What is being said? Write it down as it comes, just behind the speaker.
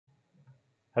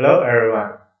Hello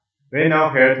everyone. We're now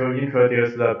here to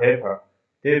introduce the paper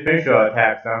Differential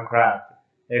Attacks on Craft,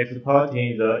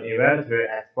 exporting the inventory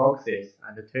as boxes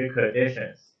and tweak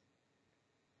additions.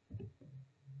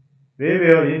 We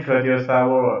will introduce our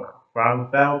work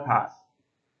from five parts: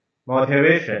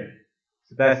 motivation,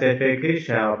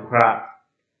 specification of craft,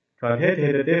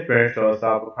 quantitative differentials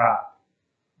of craft,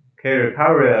 key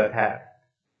recovery attack,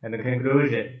 and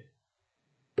conclusion.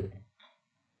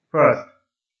 First,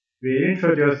 we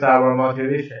introduce our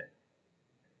motivation.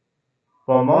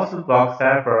 For most block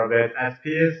cipher with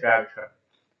SPA structure,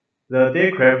 the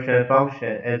decryption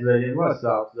function is the inverse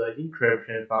of the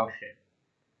encryption function.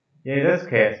 In this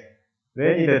case,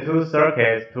 we need two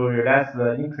circuits to realize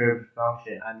the encryption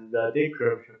function and the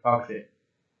decryption function.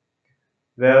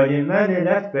 While in many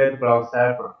less-bit block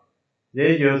cipher,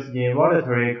 they use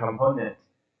involutory component,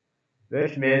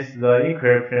 which means the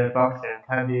encryption function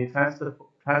can be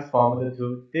transformed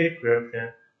to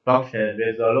decryption function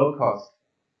with a low cost.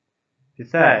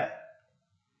 Besides,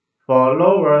 for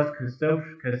lower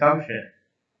consumption,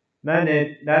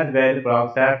 many lightweight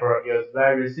block cipher use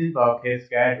very simple key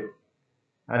schedule,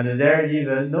 and there is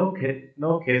even no key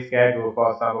schedule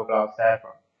for some block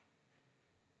cipher.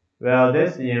 While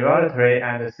this involutory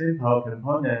and simple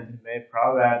component may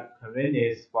provide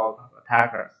convenience for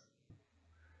attackers,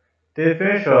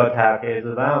 differential attack is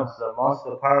one of the most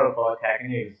powerful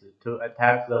techniques to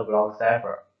attack the block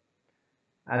cipher,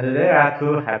 and there are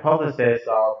two hypotheses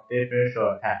of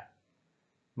differential attack.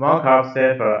 Markov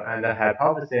cipher and the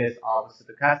hypothesis of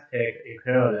stochastic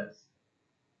equivalence.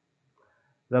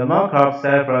 The Markov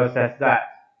cipher says that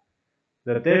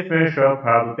the differential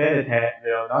probability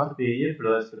will not be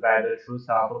influenced by the truth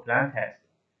of plaintext,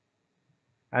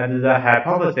 and the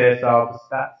hypothesis of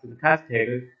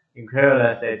stochastic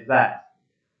equivalence is that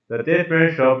the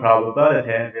differential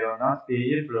probability will not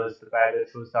be influenced by the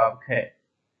truth of k.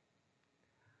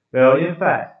 Well, in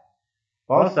fact,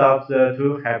 both of the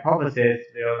two hypotheses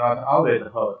will not always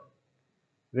hold.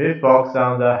 We focus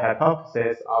on the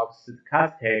hypothesis of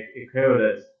stochastic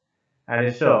equivalence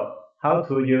and show how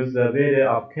to use the value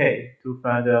of k to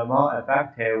find a more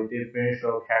effective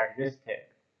differential characteristic.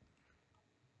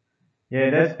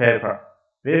 In this paper,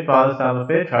 we found some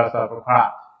features of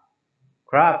craft.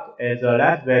 Craft is a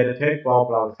lightweight tweakable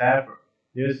block cipher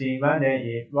using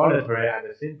many involutory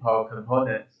and simple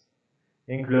components,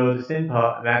 include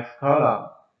simple max column,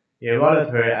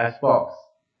 involutory S-box,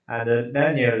 and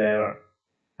linear level,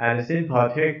 and simple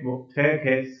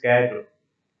tweaked schedule.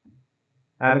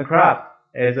 And craft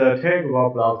is a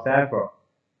tweakable block cipher,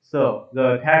 so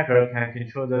the attacker can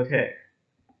control the tweak.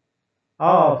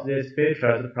 All of these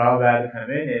features provide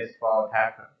convenience for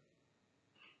attacker.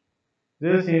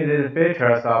 Using these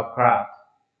features of craft,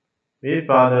 we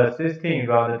found a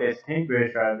 16-round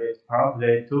distinguisher with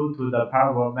probably 2 to the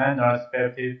power minus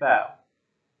 55,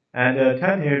 and a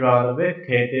 20-round weight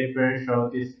key differential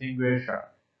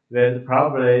distinguisher with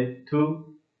probably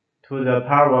 2 to the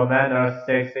power minus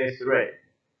 63.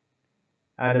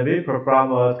 And we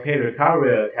perform a key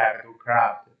recovery attack to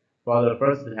craft for the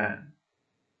first time.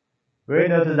 We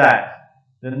note that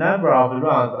the number of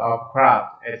rounds of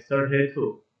craft is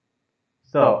 32.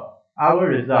 So, our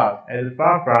result is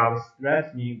far from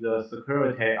threatening the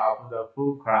security of the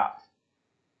full craft.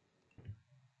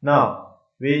 Now,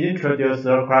 we introduce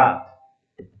the craft.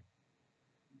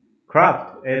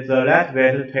 Craft is a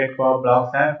lightweight tweakable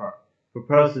block cipher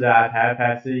proposed at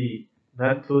FSE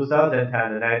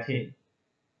 2019.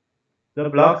 The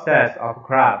block size of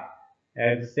craft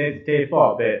is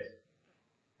 64-bit,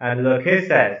 and the key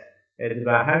size is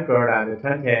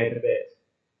 128-bit.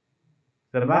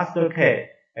 The master key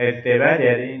is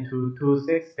divided into two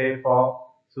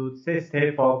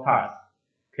 64 parts,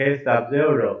 key sub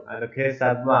 0 and key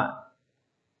sub 1.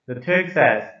 The tweak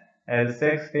size is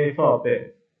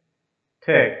 64-bit.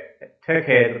 Tweak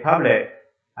is public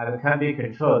and can be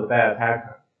controlled by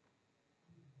attacker.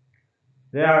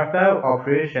 There are 5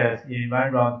 operations in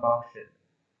one round function: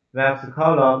 max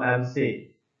column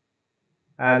MC,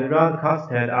 add round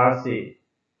constant RC,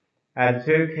 add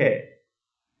tweak K,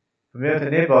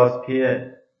 commute neighbors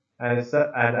PN, and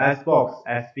S-box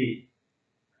SB.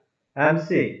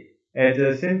 MC is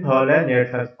a simple linear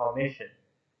transformation,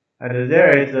 and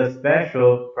there is a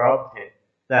special property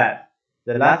that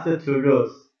the last two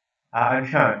rows are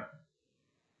unchanged.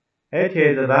 It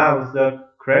is one of the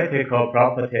critical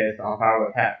properties of our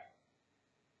attack.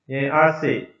 In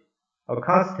RC, a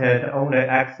constant only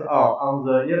XOR on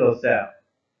the yellow cell.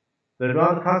 The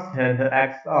round constant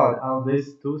XOR on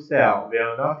these two cells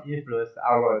will not influence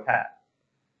our attack,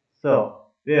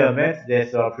 so we omit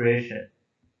this operation.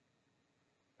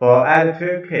 For add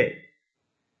tweak K,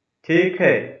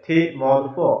 Tk T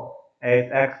mod 4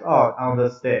 is XOR on the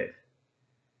state,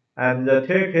 and the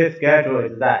Tk schedule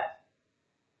is that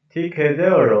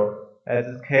Tk0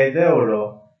 is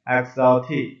K0 XOR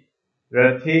T,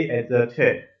 where T is the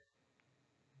chip,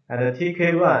 and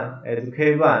Tk1 is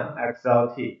K1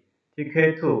 XOR T,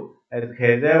 Tk2 is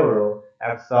K0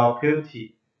 XOR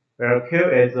Qt, where Q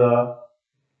is the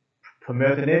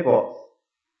permutables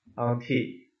on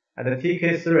T, and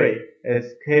Tk3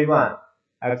 is K1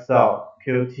 XOR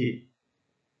Qt.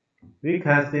 We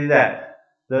can see that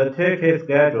the Tk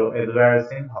schedule is very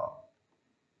simple.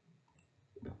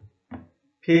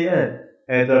 Pn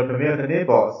is the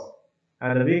permutables,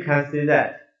 and we can see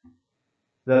that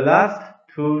the last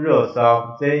two rows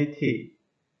of Zt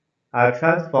are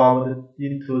transformed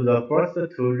into the first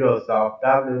two rows of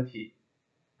Wt,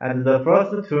 and the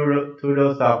first two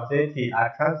rows of Zt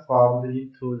are transformed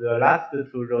into the last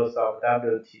two rows of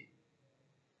Wt.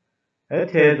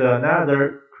 It is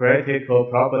another critical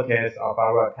property of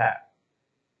our type.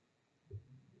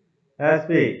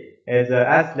 SB is a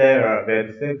S-layer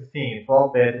with 16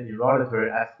 4-bit involutory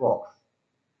S-box.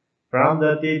 From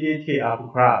the DDT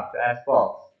of craft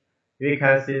S-box, we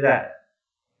can see that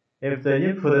if the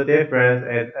input difference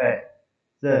is A,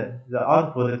 then the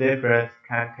output difference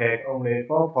can take only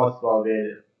 4 possible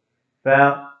values,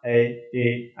 5, A,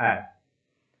 D, F.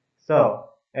 So,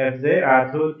 if there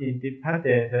are two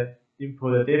independent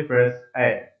input difference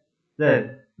A,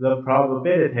 then the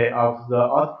probability of the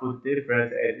output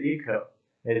difference is equal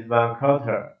is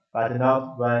 1/4, but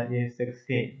not 1 in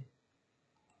 16.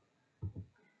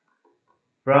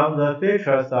 From the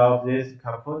features of this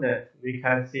component, we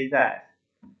can see that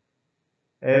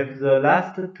if the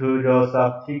last two rows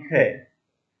of Tk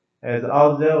is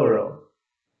all 0,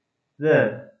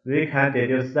 then we can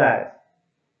deduce that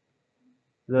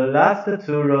the last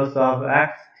two rows of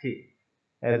xt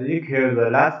is equal to the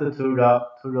last two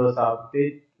rows of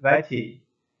yt,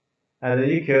 and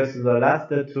equals the last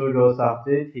two rows of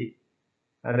dt,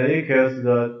 and equals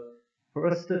the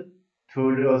first two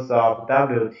rows of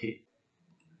wt.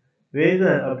 We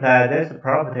then apply this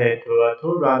property to a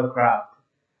two-round craft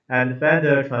and find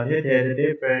the truncated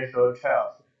differential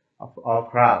trails of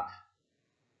craft.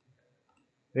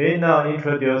 We now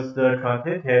introduce the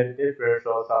truncated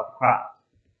differentials of craft.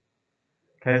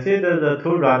 Consider the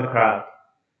two-round craft.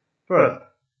 First,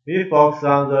 we focus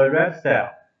on the red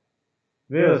cell.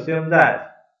 We assume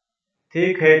that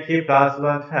Tkt plus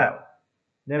 112,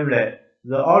 namely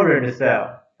the orange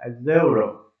cell, is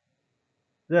 0.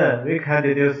 Then we can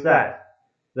deduce that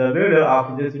the value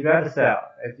of this red cell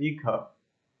is equal,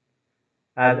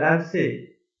 as MC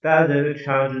doesn't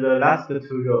change the last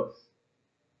two rows,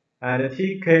 and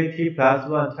Tkt plus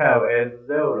 112 is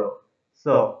 0,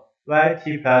 so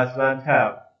Yt plus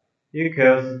 112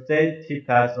 equals Zt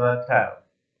plus 112.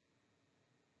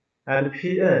 And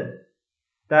Pn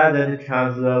doesn't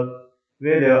change the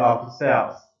value of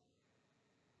cells,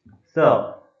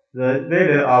 so the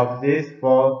value of these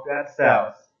four red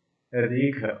cells is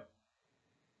equal.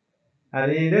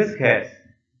 And in this case,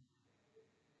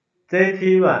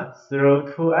 Zt1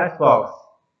 through 2 S-box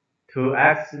to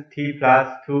xt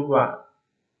plus 2, 1.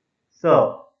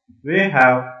 So we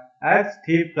have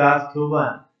xt plus 2,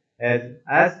 1 is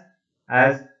S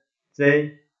as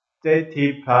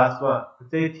Zt plus 1,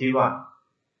 Zt1.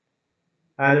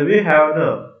 And we have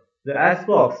known the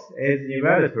S-box is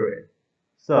involutory,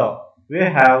 so we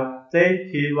have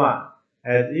Zt1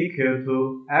 is equal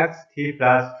to xt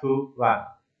plus 2, 1.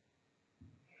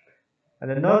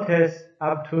 And notice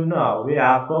up to now we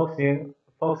are focusing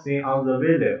on the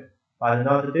value, but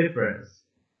not the difference.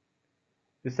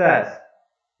 Besides,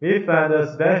 we find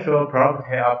a special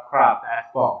property of craft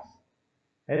S-box.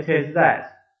 It is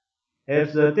that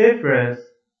if the difference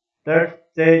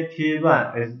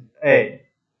Zt1 is A,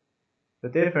 the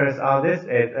difference on this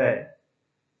is A,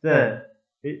 then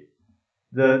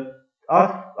the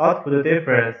output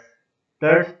difference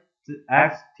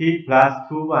xt plus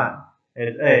 2, 1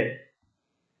 is A.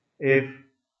 If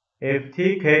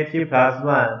Tkt plus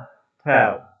 1,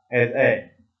 12 is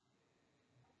A.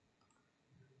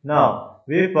 Now,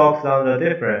 we focus on the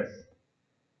difference.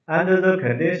 Under the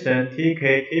condition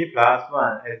Tkt plus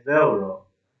 1 is 0,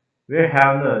 we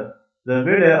have known the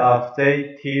value of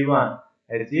Zt1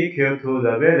 is equal to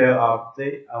the value of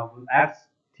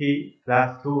xt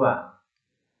plus 2, 1.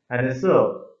 And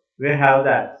so, we have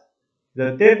that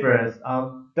the difference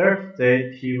on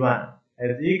Zt1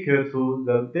 is equal to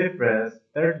the difference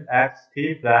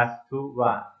xt plus 2,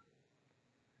 1.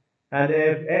 And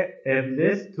if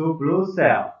these two blue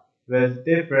cells with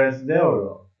difference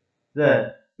 0,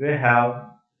 then we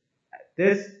have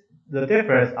the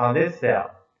difference on this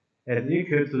cell is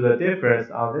equal to the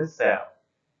difference on this cell.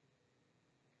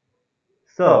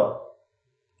 So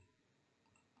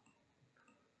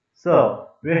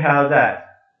we have that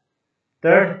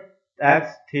dirt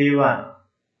xt1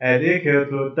 is equal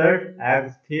to dirt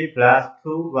xt plus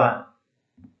 2, 1.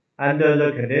 Under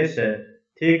the condition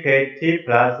tkt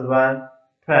plus 1,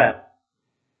 12,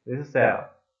 this cell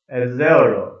is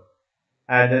 0,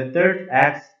 and dirt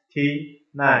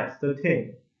xt9,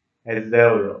 13 is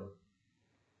 0,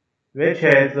 which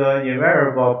is the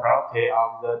invariable property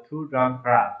of the two-round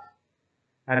craft,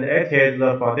 and it is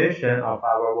the foundation of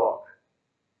our work.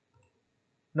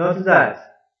 Note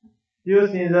that,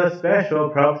 using the special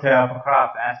property of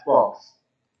craft as box,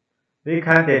 we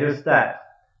can deduce that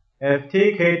if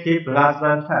tkt plus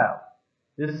 1, 12,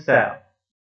 this cell,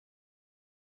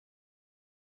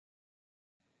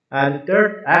 and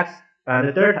dirt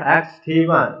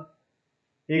xt1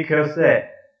 equals A,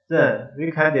 then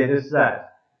we can deduce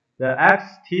that the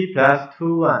xt plus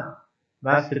 2, 1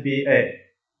 must be A.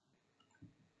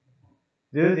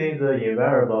 Using the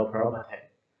invariable property,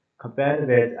 combined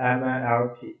with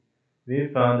MILP, we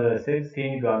found a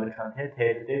 16-round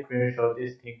quantitative differential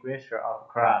distinguisher of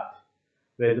craft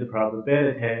with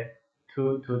probability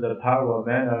 2 to the power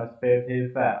minus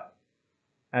 55,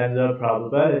 and the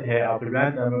probability of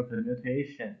random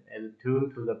permutation is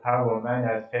 2 to the power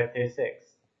minus 56.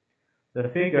 The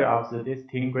figure of the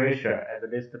distinguisher is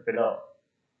listed below.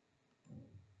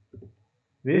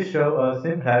 We show a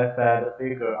simplified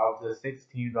figure of the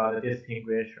 16-round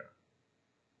distinguisher.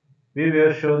 We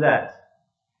will show that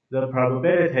the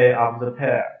probability of the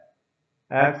pair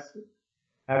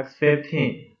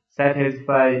x15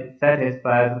 satisfies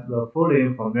the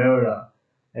following formula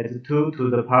is 2 to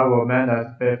the power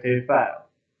minus 55.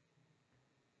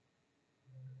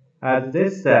 As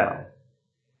this cell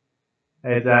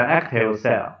is an active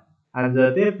cell, and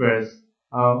the difference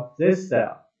on this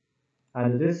cell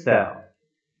and this cell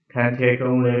can take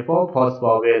only 4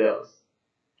 possible values,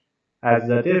 as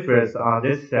the difference on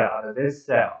this cell and this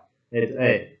cell is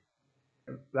A.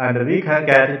 And we can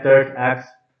get dirt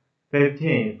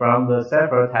x15 from the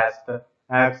sample test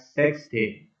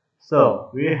x16. So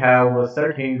we have a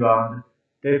 13-round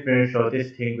differential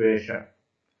distinguisher.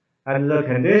 And the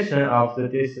condition of the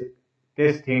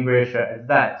distinguisher is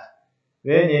that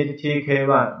we need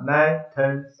tk1, 9,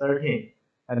 10, 13,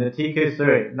 and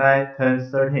tk3, 9,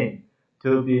 10, 13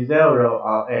 to be 0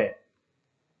 or A.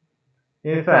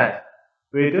 In fact,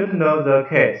 we don't know the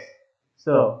case,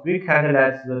 so we can't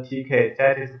let the tk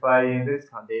satisfy in this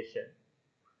condition.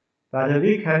 But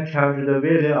we can change the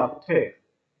value of twig.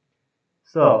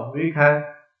 So we can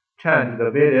change the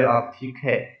value of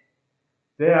tk.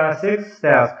 There are 6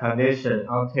 cells conditions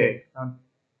on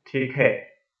tk,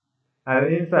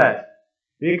 and in fact,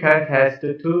 we can test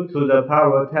 2 to the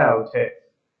power 12 twigs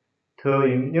to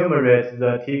enumerate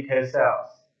the tk cells.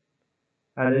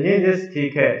 And in this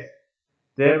tk,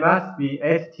 there must be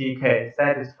 8 tk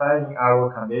satisfying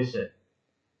our condition.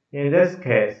 In this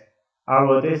case,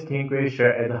 our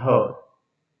distinguisher is whole.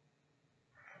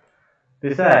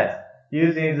 Besides,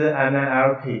 using the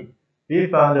MILP, we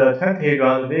found a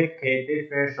 20-round Meiqin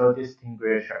differential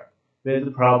distinguisher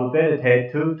with probability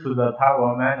 2 to the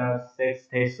power minus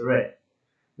 63.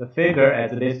 The figure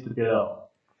is listed below.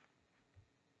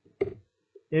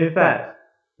 In fact,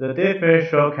 the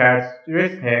differential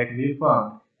characteristic we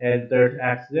found is dirt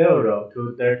x0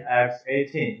 to dirt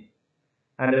x18,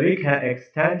 and we can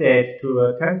extend it to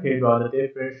a 20-round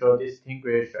differential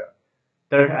distinguisher,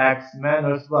 dirt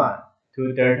x-1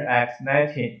 to dirt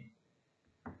x19.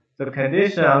 The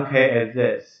condition on K is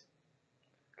this: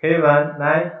 K1,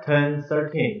 9, 10,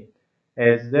 13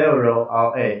 is 0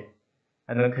 or A,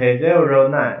 and K0,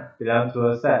 9 belong to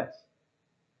a set.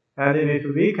 And if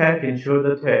we can control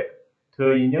the twig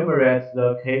to enumerate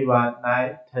the K1,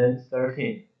 9, 10,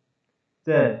 13,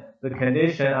 then the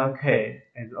condition on K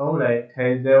is only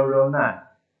K0, 9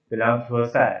 belong to a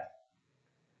set.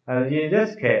 And in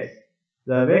this case,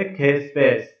 the Meiqin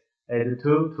space is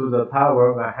 2 to the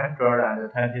power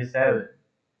 127.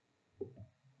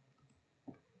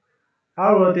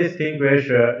 Our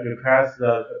distinguisher requires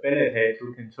the ability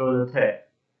to control the twig,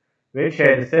 which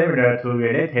is similar to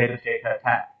related twig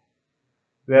attack.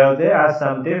 Well, there are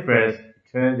some differences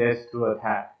between these two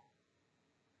attacks.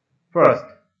 First,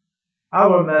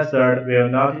 our method will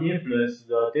not influence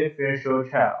the differential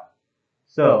child,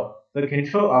 so the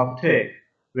control of twig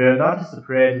will not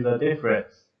separate the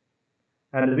difference,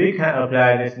 and we can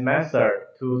apply this method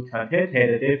to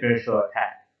quantitative differential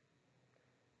attack.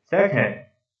 Second,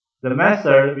 the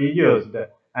method we used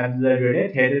and the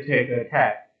related twig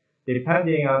attack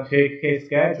depending on twig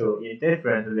schedule in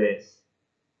different ways.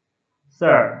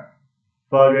 Third,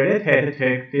 For related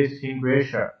trick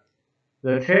distinguisher,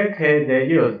 the trick key they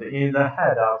used in the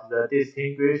head of the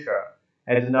distinguisher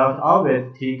is not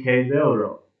always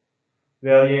TK0,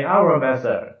 while in our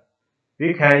method,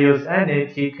 we can use any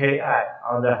TKI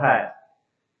on the head.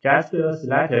 Just a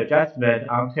slight adjustment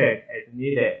on tick is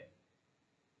needed.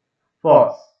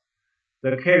 Fourth,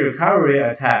 the key recovery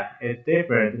attack is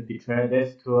different between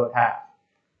these two attacks.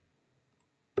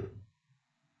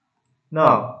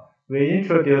 Now, we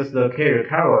introduce the key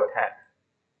recovery attack.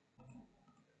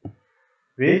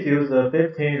 We use the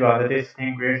 15-round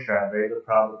distinguisher with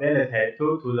probability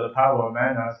 2 to the power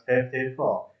minus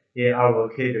 54 in our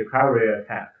key recovery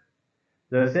attack.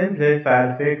 The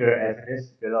simplified figure is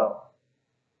listed below.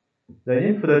 The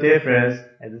input difference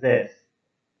is this,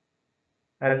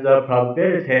 and the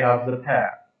probability of the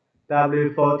pair,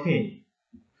 W14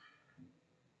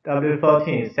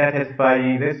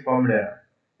 satisfying this formula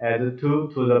is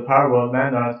 2 to the power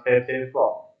minus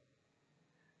 54.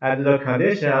 And the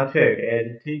condition on trick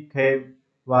is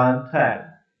TK112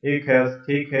 equals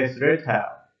TK312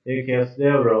 equals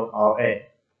 0 or A.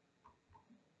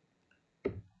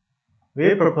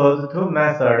 We propose two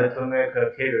methods to make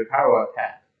a key recovery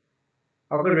attack.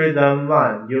 Algorithm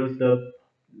 1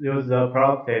 uses the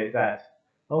property that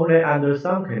only under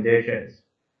some conditions,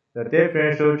 the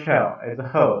differential trail is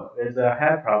held with a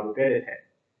high probability,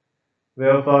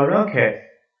 while for wrong case,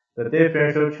 the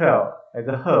differential trail is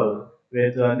held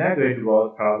with a negligible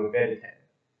probability.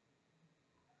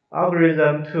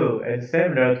 Algorithm 2 is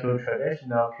similar to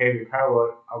traditional key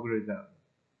recovery algorithm,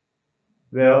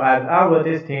 whereas our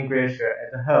distinguisher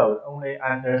is held only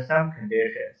under some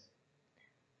conditions.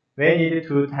 We need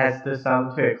to test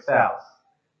some trick cells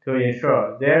to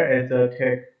ensure there is a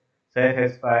trick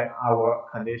satisfy our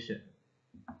condition.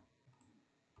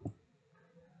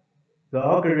 The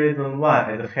algorithm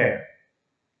 1 is here.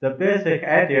 The basic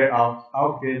idea of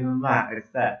algorithm 1 is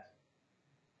that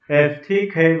if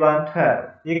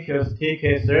TK112 equals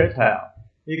TK312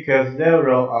 equals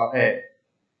 0 or A,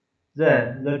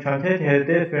 then the truncated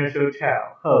differential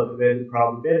trail holds with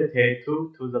probability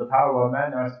 2 to the power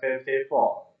minus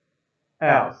 54.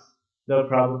 Else, the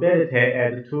probability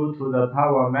is 2 to the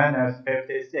power minus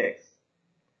 56.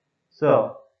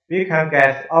 So, we can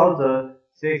guess all the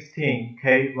 16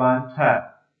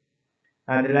 K112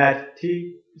 and let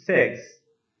T6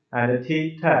 and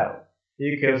T12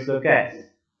 equals the guess.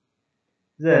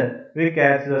 Then we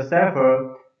get the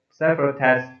cipher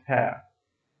test pair,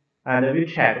 and we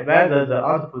check whether the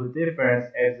output difference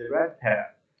is the right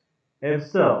pair. If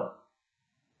so,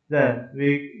 then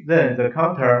the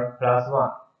counter plus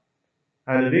 1,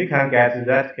 and we can get the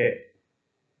right key.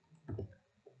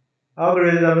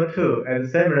 Algorithm 2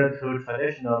 is similar to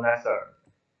traditional method.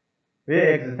 We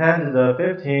extend the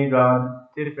 15-round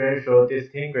differential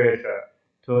distinguisher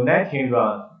to 19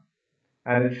 rounds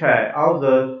and try all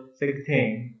the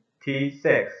 16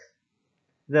 T6.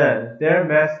 Then there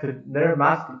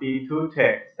must be two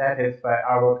ticks satisfy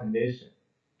our condition.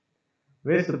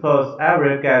 We suppose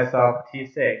every guess of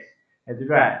T6 is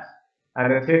right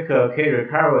and take a key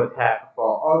recovery attack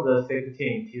for all the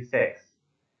 16 T6.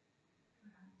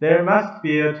 There must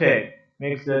be a tick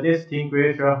makes the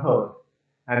distinguisher hold,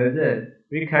 and then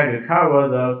we can recover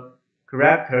the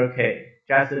character key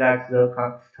just like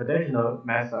the traditional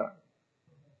method.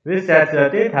 We set the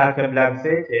data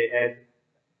complexity as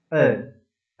n,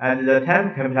 and the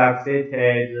time complexity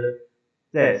is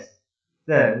this.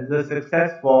 Then the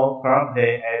successful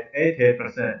probability is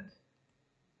 80%.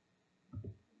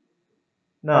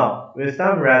 Now, we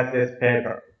summarize this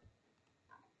paper.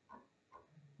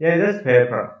 In this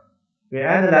paper, we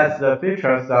analyze the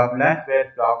features of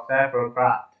lightweight block cipher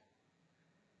craft,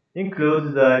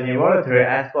 includes the involutory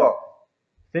Xbox,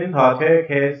 simple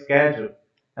key schedule,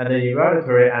 and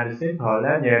involutory and simple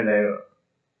linear layer.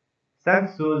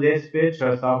 Thanks to these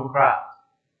features of craft,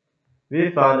 we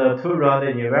found a two-round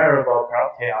invariable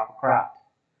property of craft.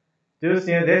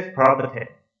 Using this property,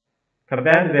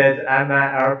 combined with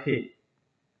MILP,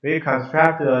 we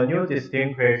construct a new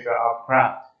distinguisher of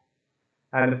craft,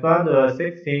 and found a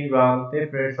 16-round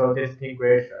differential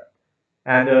distinguisher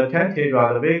and a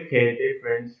 20-round weakly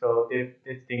differential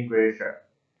distinguisher.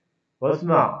 What's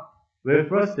more, we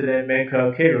firstly make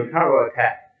a key recovery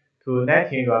attack to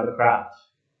 19-round craft.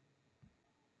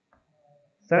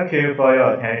 Thank you for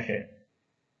your attention.